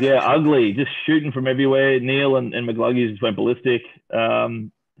 Lions, ugly, just shooting from everywhere. Neil and McGluggy just went ballistic.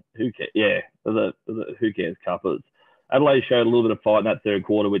 Who cares? Yeah, who cares? Cuppers. Adelaide showed a little bit of fight in that third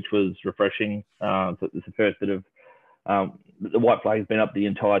quarter, which was refreshing. So it's the first bit of the white flag has been up the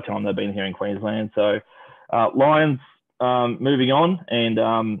entire time they've been here in Queensland. So Lions moving on,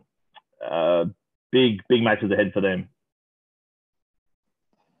 and big matches ahead for them.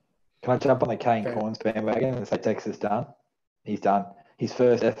 Can I jump on the Kane Corns bandwagon and say Texas done? He's done. His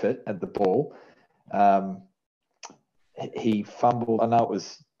first effort at the ball. He fumbled. I know it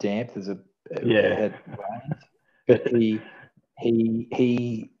was damp. There's but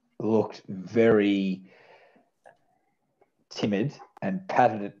he looked very timid and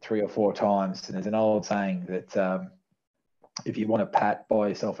patted it 3 or 4 times. And there's an old saying that if you want a pat, buy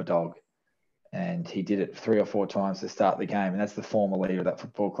yourself a dog. And he did it 3 or 4 times to start the game. And that's the former leader of that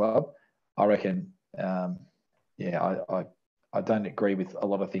football club. I reckon, I don't agree with a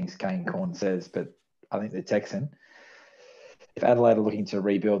lot of things Kane Corn says, but I think the Texan, if Adelaide are looking to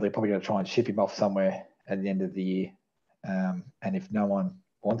rebuild, they're probably going to try and ship him off somewhere at the end of the year. And if no one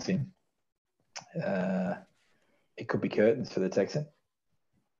wants him, it could be curtains for the Texan.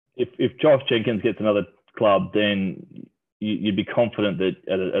 If Josh Jenkins gets another club, then you'd be confident that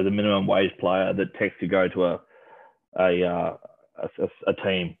as a minimum wage player that Tex could go to a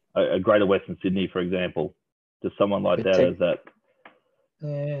team, a Greater Western Sydney, for example, to someone like that as that.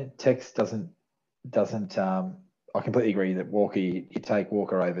 Yeah, Tex doesn't. I completely agree that Walker, you take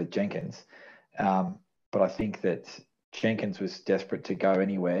Walker over Jenkins, but I think that Jenkins was desperate to go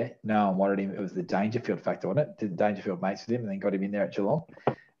anywhere. No one wanted him. It was the Dangerfield factor on it. Did Dangerfield mates with him and then got him in there at Geelong.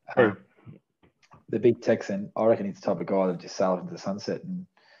 The big Texan, I reckon he's the type of guy that just sails into the sunset and,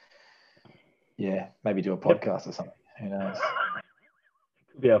 maybe do a podcast or something. Who knows?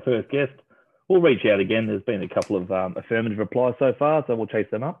 Could be our first guest. We'll reach out again. There's been a couple of affirmative replies so far, so we'll chase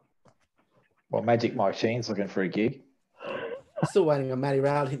them up. Well, Magic Mike Sheen's looking for a gig. Still waiting on Matty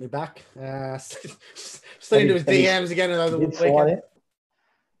Rowell to hit me back. Slid into his DMs again over the weekend.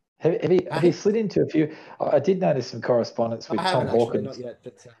 Have you slid into a few? I did notice some correspondence with Tom Hawkins. Not yet,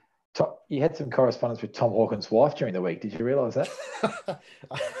 but, you had some correspondence with Tom Hawkins' wife during the week. Did you realise that?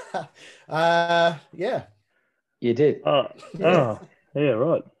 Yeah. You did. Yeah,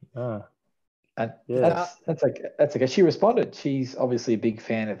 right. And that's okay. She responded. She's obviously a big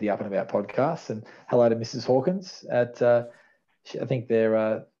fan of the Up and About podcast. And hello to Mrs. Hawkins at. I think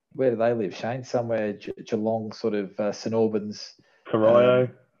they're where do they live, Shane? Somewhere Geelong, sort of St Albans, Corio.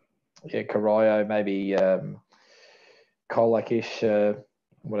 Corio, maybe Colac-ish,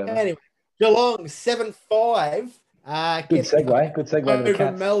 whatever. Anyway, Geelong 7-5. Good segue. Good segue to the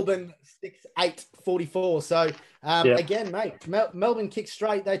Cats. Melbourne 6-8-44. So again, mate, Melbourne kick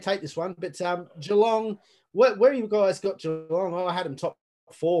straight. They take this one, but Geelong. Where you guys got Geelong? I had them top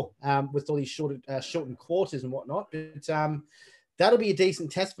 4 with all these shortened quarters and whatnot. But that'll be a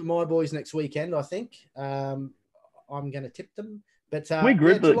decent test for my boys next weekend. I think I'm going to tip them. But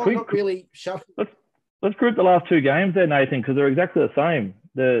Geelong not really shuffled. Let's group the last 2 games there, Nathan, because they're exactly the same.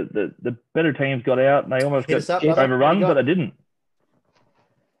 The better teams got out and they almost got overrun, but they didn't.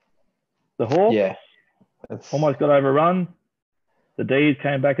 The Hawks almost got overrun. The D's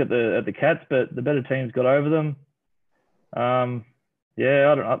came back at the Cats, but the better teams got over them. I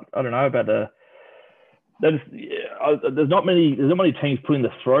don't know about there's not many teams putting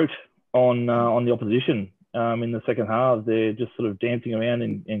the throat on the opposition in the second half. They're just sort of dancing around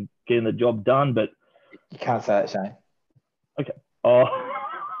and getting the job done. But you can't say that, Shane. Okay.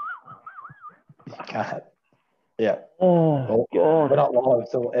 You can't. Yeah. Oh, God. We're not live,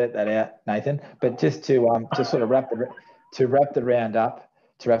 so we'll edit that out, Nathan. But just to sort of wrap the round up,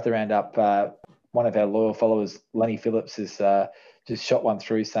 one of our loyal followers, Lenny Phillips, has just shot one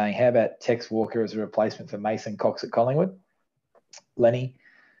through saying, how about Tex Walker as a replacement for Mason Cox at Collingwood? Lenny,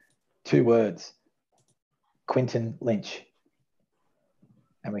 2 words, Quinton Lynch.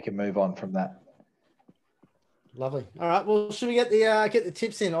 And we can move on from that. Lovely. All right. Well, should we get the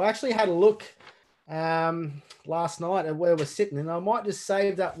tips in? I actually had a look last night at where we're sitting, and I might just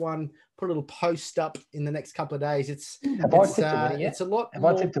save that one, put a little post up in the next couple of days. It's a lot. Have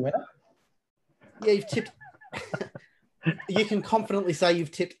I tipped a winner? Yeah, you've tipped. You can confidently say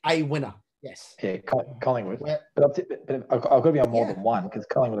you've tipped a winner. Yes. Yeah, Collingwood. But I've got to be on more than one because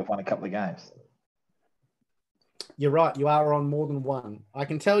Collingwood have won a couple of games. You're right. You are on more than one. I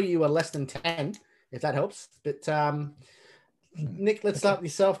can tell you are less than 10, if that helps. But Nick, let's start with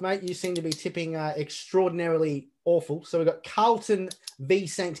yourself, mate. You seem to be tipping extraordinarily awful. So we've got Carlton v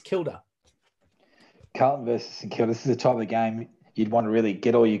St Kilda. Carlton versus St Kilda. This is the type of game you'd want to really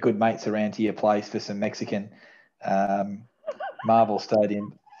get all your good mates around to your place for some Mexican Marvel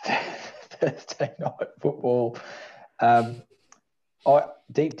Stadium Thursday night football.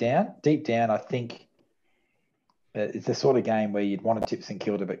 Deep down, I think it's the sort of game where you'd want to tip St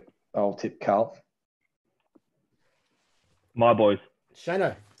Kilda, but I'll tip Carlton. My boys.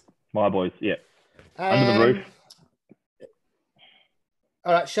 Shano. My boys, yeah. Under the roof.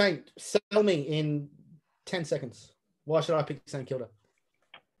 All right, Shane, sell me in 10 seconds. Why should I pick St Kilda?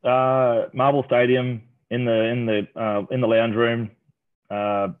 Marble Stadium in the lounge room.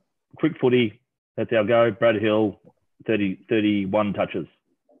 Quick footy. That's our go. Brad Hill, 31 touches.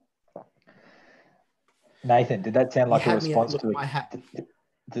 Nathan, did that sound like a response to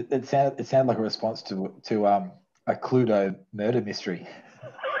It sounded like a response to a Cluedo murder mystery.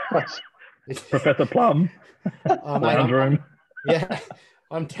 Professor Plum, Oh, mate, lounge room. yeah,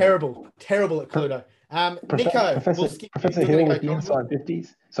 I'm terrible at Cluedo. Nico, we'll skip Professor you. Hill You're with going the to go inside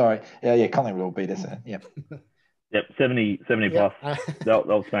 50s. Sorry. Yeah, Collingwood will beat us. Yeah. Yep, 70 Collingwood? plus.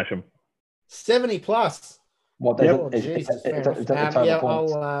 They'll smash them. 70 plus. What Yep. Oh, Jesus, fair is that enough. the total Yeah,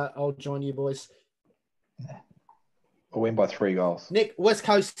 points? I'll join you, boys. We'll win by 3 goals. Nick, West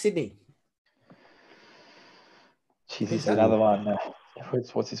Coast, Sydney. Jeez, this Who's is that? another one.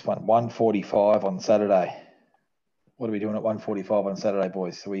 What's this one? 1:45 on Saturday. What are we doing at 1:45 on Saturday,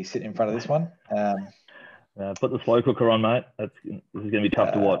 boys? Are we sitting in front of this one? Put the slow cooker on, mate. This is going to be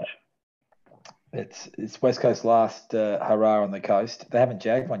tough to watch. It's West Coast last hurrah on the coast. They haven't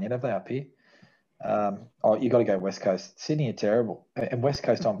jagged one yet, have they, up here? You got to go West Coast. Sydney are terrible, and West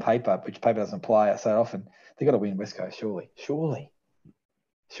Coast on paper, which paper doesn't play so often. They got to win West Coast, surely.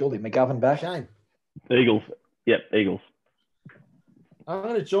 McGovern back. Shane. Eagles. Yep, Eagles. I'm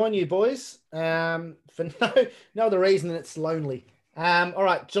going to join you, boys, for no other reason than it's lonely. All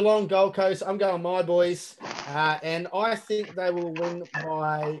right, Geelong, Gold Coast. I'm going my boys, and I think they will win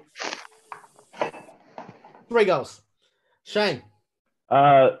by 3 goals. Shane.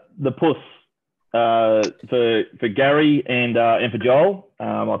 The puss for Gary and for Joel.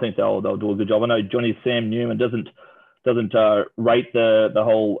 I think they'll do a good job. I know Johnny Sam Newman doesn't rate the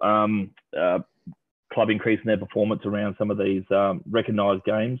whole club increase in their performance around some of these recognised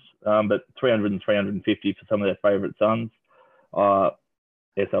games, but 300 and 350 for some of their favourite sons.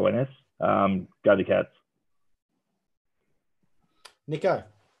 SONS. Go the Cats. Nico.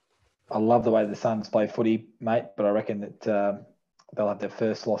 I love the way the Suns play footy, mate, but I reckon that they'll have their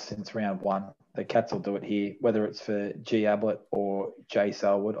first loss since round 1. The Cats will do it here, whether it's for G. Ablett or Jay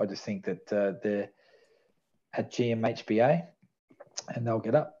Selwood. I just think that they're at GMHBA and they'll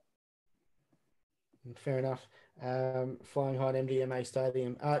get up. Fair enough. Flying high at MDMA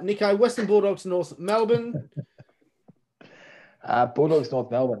Stadium. Nico, Western Bulldogs, North Melbourne. Bulldogs, North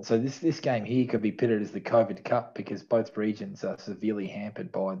Melbourne. So this game here could be pitted as the COVID Cup because both regions are severely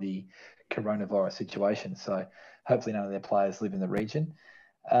hampered by the coronavirus situation. So hopefully none of their players live in the region.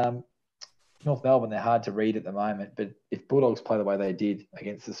 North Melbourne, they're hard to read at the moment, but if Bulldogs play the way they did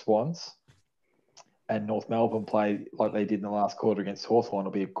against the Swans and North Melbourne play like they did in the last quarter against Hawthorn,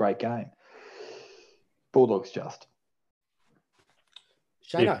 it'll be a great game. Bulldogs just.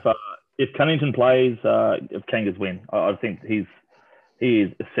 If Cunnington plays, if Kangas win, I think he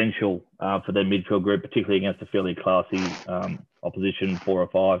is essential for their midfield group, particularly against a fairly classy opposition, 4 or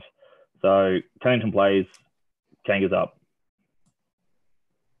 5. So Cunnington plays, Kangas up.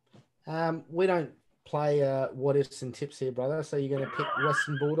 We don't play what ifs and tips here, brother. So you're going to pick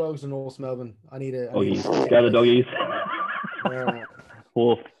Western Bulldogs and North Melbourne. I need to go the doggies. All right.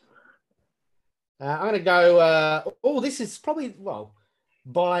 Fourth. I'm going to go. This is probably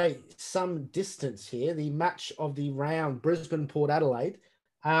by some distance here, the match of the round, Brisbane, Port Adelaide.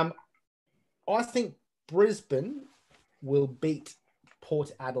 I think Brisbane will beat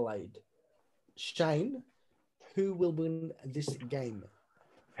Port Adelaide. Shane, who will win this game?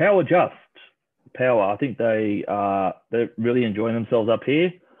 Power. I think they're really enjoying themselves up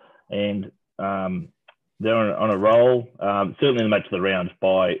here, and they're on a roll. Certainly in the match of the round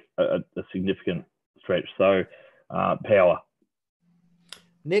by a significant stretch. So Power.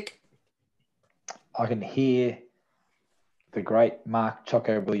 Nick? I can hear the great Mark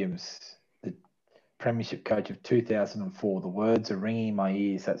Choco Williams, the premiership coach of 2004. The words are ringing in my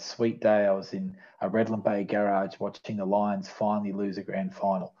ears. That sweet day I was in a Redland Bay garage watching the Lions finally lose a grand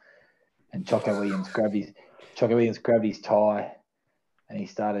final. And Choco Williams grabbed his tie and he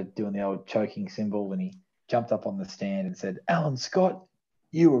started doing the old choking symbol and he jumped up on the stand and said, "Alan Scott,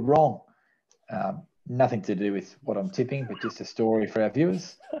 you were wrong." Nothing to do with what I'm tipping, but just a story for our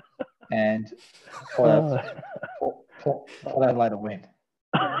viewers. And Port Adelaide will win.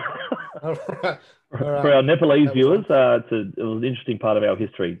 All right. For our Nepalese viewers, it was an interesting part of our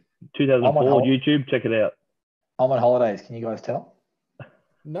history. 2004 YouTube, check it out. I'm on holidays. Can you guys tell?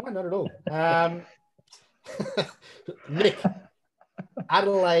 No, not at all. Nick,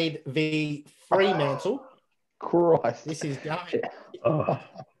 Adelaide v Fremantle. Christ. This is going. Oh.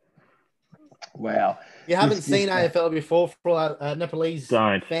 Wow. You haven't seen AFL before, for our Nepalese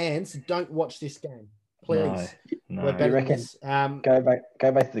fans, don't watch this game. Please. No. We're better than this. Go back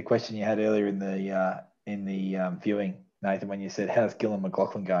to the question you had earlier in the viewing, Nathan, when you said, "How's Gillon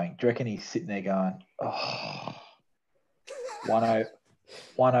McLaughlin going?" Do you reckon he's sitting there going,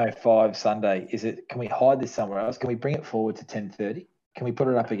 105 Sunday? Can we hide this somewhere else? Can we bring it forward to 10:30? Can we put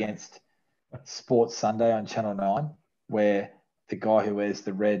it up against Sports Sunday on Channel 9, where the guy who wears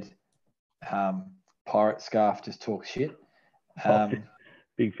the red pirate scarf just talks shit.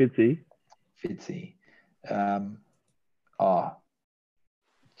 Big Fitzy. Fitzy.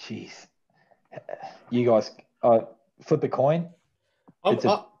 Jeez. You guys flip a coin. I'm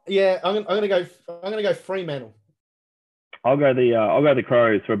gonna go Fremantle. I'll go the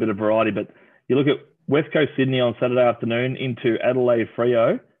Crows for a bit of variety, but you look at West Coast Sydney on Saturday afternoon into Adelaide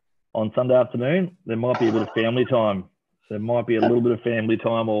Freo on Sunday afternoon. There might be a bit of family time. There might be a little bit of family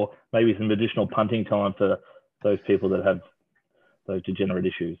time, or maybe some additional punting time for those people that have those degenerate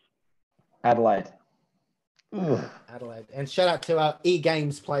issues. Adelaide. Adelaide. And shout out to our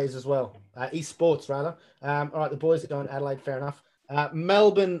e-games players as well. E-sports, rather. All right, the boys are going Adelaide, fair enough.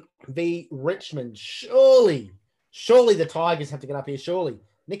 Melbourne v Richmond. Surely the Tigers have to get up here, surely.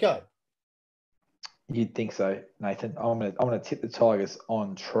 Nico. You'd think so, Nathan. I'm gonna tip the Tigers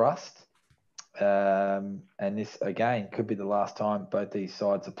on trust. And this, again, could be the last time both these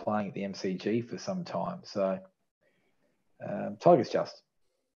sides are playing at the MCG for some time. So, Tigers just.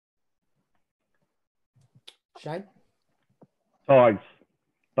 Shane? Tigers.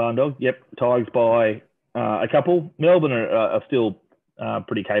 Barn dog. Yep. Tigers by a couple. Melbourne are still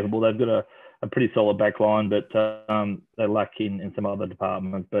pretty capable. They've got a pretty solid back line, but they lack in some other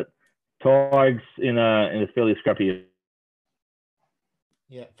departments. But Tigers in a fairly scrappy.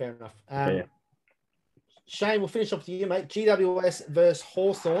 Yeah, fair enough. Yeah. Shane, we'll finish off with you, mate. GWS versus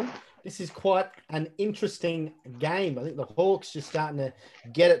Hawthorn. This is quite an interesting game. I think the Hawks just starting to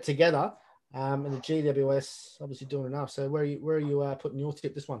get it together. And the GWS obviously doing enough. So where are you putting your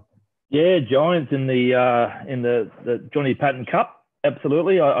tip this one? Yeah, Giants in the Johnny Patton Cup.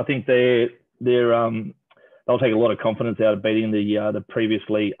 Absolutely, I think they'll take a lot of confidence out of beating the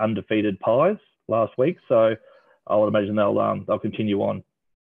previously undefeated Pies last week. So I would imagine they'll continue on.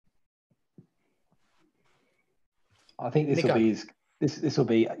 I think this will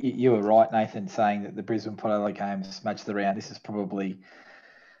be. You were right, Nathan, saying that the Brisbane Port games match the round. This is probably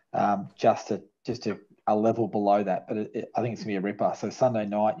just a level below that, but I think it's gonna be a ripper. So Sunday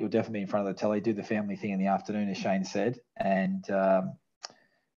night, you'll definitely be in front of the telly, do the family thing in the afternoon, as Shane said, and I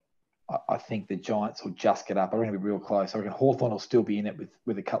think the Giants will just get up. I reckon it'll be real close. I reckon Hawthorn will still be in it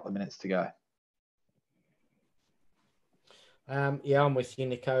with a couple of minutes to go. Yeah, I'm with you,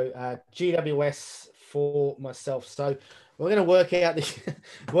 Nico. GWS for myself. So we're going to work out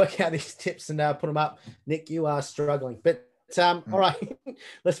these tips and put them up. Nick, you are struggling, but all right.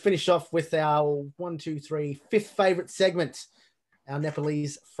 Let's finish off with our 5th favorite segment. Our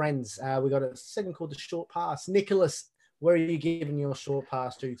Nepalese friends. We got a segment called the Short Pass. Nicholas, where are you giving your short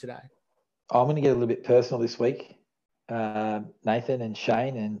pass to today? I'm going to get a little bit personal this week, Nathan and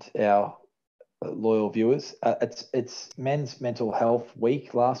Shane and our loyal viewers. It's Men's Mental Health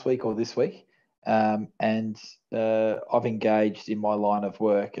Week last week or this week, and I've engaged in my line of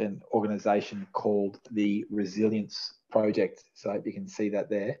work an organisation called the Resilience Project. So you can see that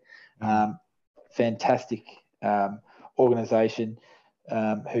there. Fantastic organisation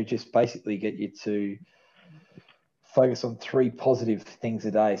who just basically get you to focus on 3 positive things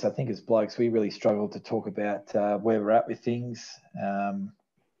a day. So I think as blokes, we really struggle to talk about where we're at with things, and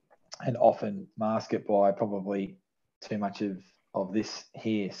often mask it by probably too much of this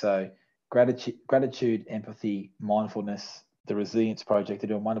here. So gratitude, empathy, mindfulness, the Resilience Project, they're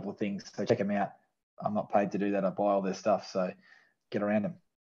doing wonderful things. So check them out. I'm not paid to do that. I buy all their stuff. So get around them.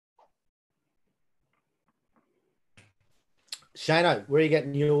 Shano, where are you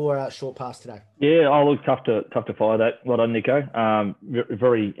getting your short pass today? Yeah, look, tough to fire that. Well done, Nico.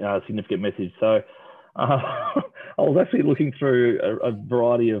 Very significant message. So I was actually looking through a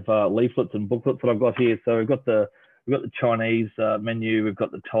variety of leaflets and booklets that I've got here. So we've got the Chinese menu, we've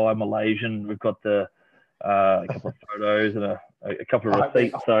got the Thai, Malaysian, we've got the a couple of photos and a couple of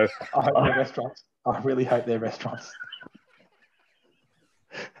receipts. So I hope they're restaurants. I really hope they're restaurants.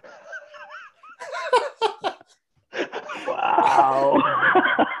 Wow.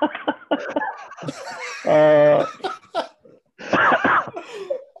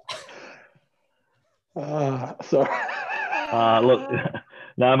 Sorry. Look,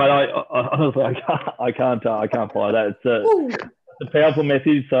 no, mate. I honestly, I can't buy that. It's a powerful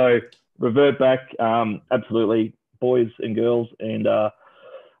message. So revert back. Absolutely, boys and girls and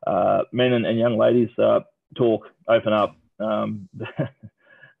men and young ladies, talk, open up. Oh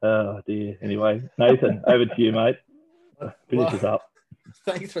dear. Anyway, Nathan, over to you, mate. Finish this up.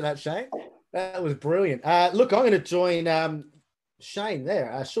 Thanks for that, Shane. That was brilliant. Look, I'm going to join Shane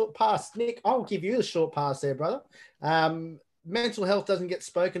there. Short pass. Nick, I'll give you the short pass there, brother. Mental health doesn't get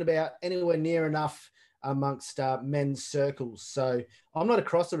spoken about anywhere near enough amongst men's circles. So I'm not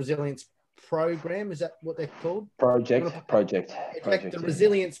across the Resilience program. Is that what they're called? Project. The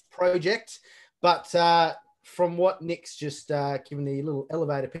Resilience Project. But from what Nick's just given the little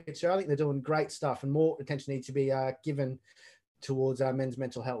elevator picture, I think they're doing great stuff, and more attention needs to be given towards men's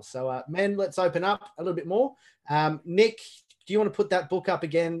mental health. So, men, let's open up a little bit more. Nick, do you want to put that book up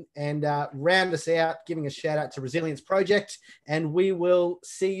again and round us out, giving a shout out to Resilience Project, and we will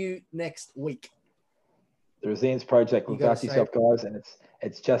see you next week. The Resilience Project. Look after yourself, guys, and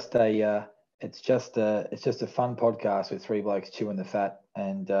it's just a fun podcast with three blokes chewing the fat.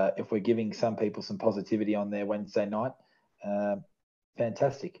 And if we're giving some people some positivity on their Wednesday night,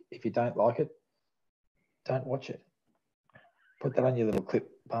 fantastic. If you don't like it, don't watch it. Put that on your little clip,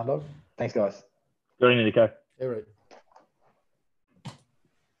 Barn Dog. Thanks, guys. Go, Nico. All right.